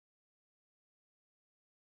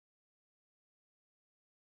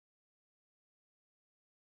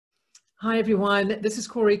Hi, everyone. This is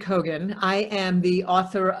Kory Kogon. I am the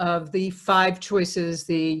author of the 5 Choices,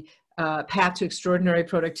 the Path to Extraordinary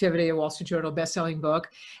Productivity, a Wall Street Journal bestselling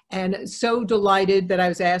book. And so delighted that I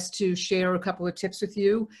was asked to share a couple of tips with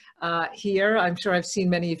you here. I'm sure I've seen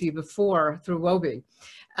many of you before through WOBI.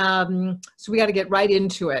 So we got to get right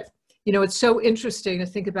into it. You know, it's so interesting to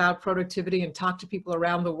think about productivity and talk to people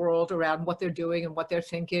around the world around what they're doing and what they're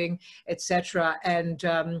thinking, etc. And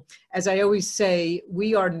as I always say,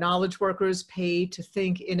 we are knowledge workers paid to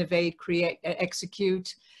think, innovate, create,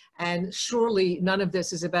 execute. And surely none of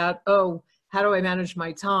this is about, oh, how do I manage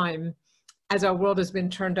my time, as our world has been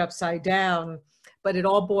turned upside down. But it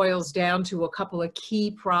all boils down to a couple of key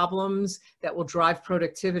problems that will drive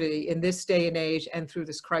productivity in this day and age and through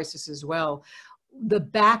this crisis as well. The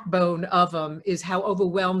backbone of them is how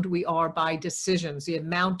overwhelmed we are by decisions, the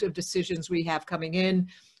amount of decisions we have coming in.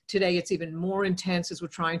 Today, it's even more intense as we're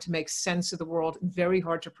trying to make sense of the world, very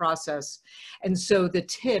hard to process. And so the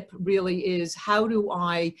tip really is, how do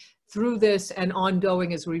I, through this and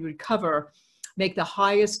ongoing as we recover, make the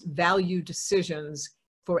highest value decisions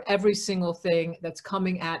for every single thing that's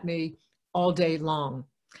coming at me all day long?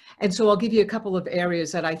 And so I'll give you a couple of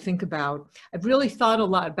areas that I think about. I've really thought a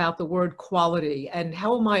lot about the word quality and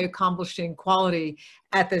how am I accomplishing quality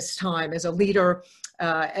at this time as a leader,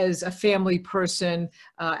 as a family person,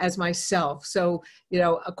 as myself. So, you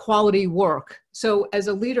know, a quality work. So as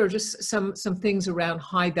a leader, just some things around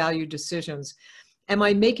high value decisions. Am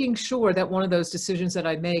I making sure that one of those decisions that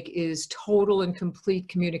I make is total and complete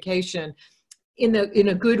communication in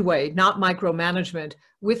a good way, not micromanagement,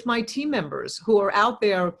 with my team members who are out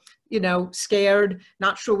there, you know, scared,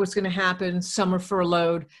 not sure what's going to happen. Some are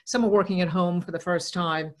furloughed, some are working at home for the first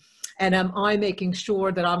time. And am I making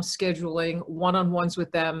sure that I'm scheduling one-on-ones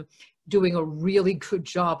with them, doing a really good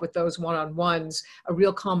job with those one-on-ones, a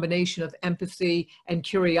real combination of empathy and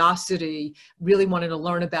curiosity, really wanting to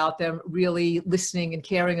learn about them, really listening and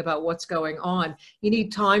caring about what's going on. You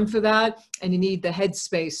need time for that, and you need the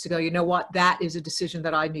headspace to go, you know what, that is a decision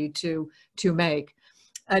that I need to make.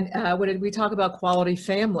 And when we talk about quality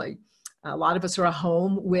family, a lot of us are at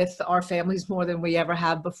home with our families more than we ever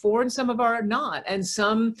have before, and some of our are not. And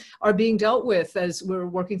some are being dealt with as we're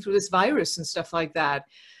working through this virus and stuff like that.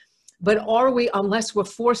 But are we, unless we're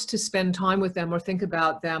forced to spend time with them or think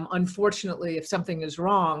about them, unfortunately, if something is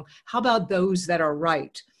wrong, how about those that are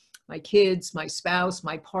right? My kids, my spouse,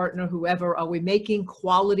 my partner, whoever, are we making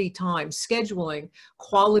quality time, scheduling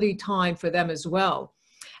quality time for them as well?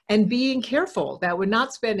 And being careful that we're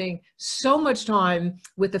not spending so much time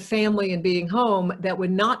with the family and being home that we're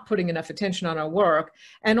not putting enough attention on our work,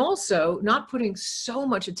 and also not putting so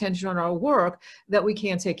much attention on our work that we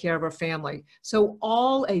can't take care of our family. So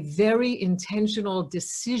all a very intentional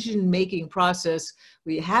decision-making process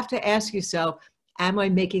where you have to ask yourself, am I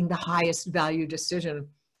making the highest value decision?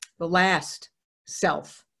 The last,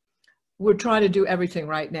 self. We're trying to do everything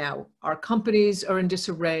right now. Our companies are in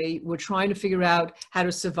disarray. We're trying to figure out how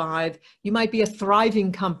to survive. You might be a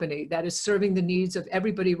thriving company that is serving the needs of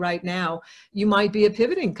everybody right now. You might be a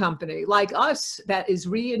pivoting company like us that is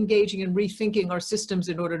re-engaging and rethinking our systems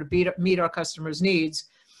in order to meet our customers' needs.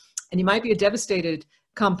 And you might be a devastated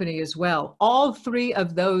company as well. All 3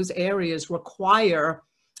 of those areas require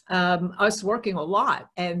us working a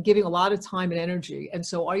lot and giving a lot of time and energy. And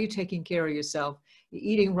so are you taking care of yourself? You're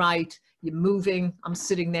eating right, you're moving. I'm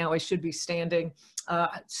sitting now, I should be standing.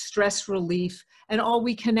 Stress relief, and are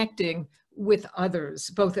we connecting with others,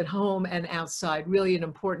 both at home and outside? Really an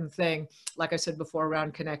important thing, like I said before,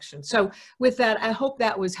 around connection. So with that, I hope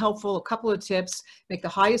that was helpful. A couple of tips: make the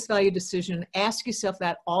highest value decision, ask yourself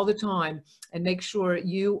that all the time, and make sure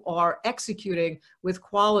you are executing with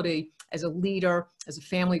quality as a leader, as a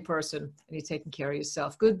family person, and you're taking care of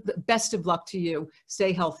yourself. Good, best of luck to you.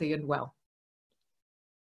 Stay healthy and well.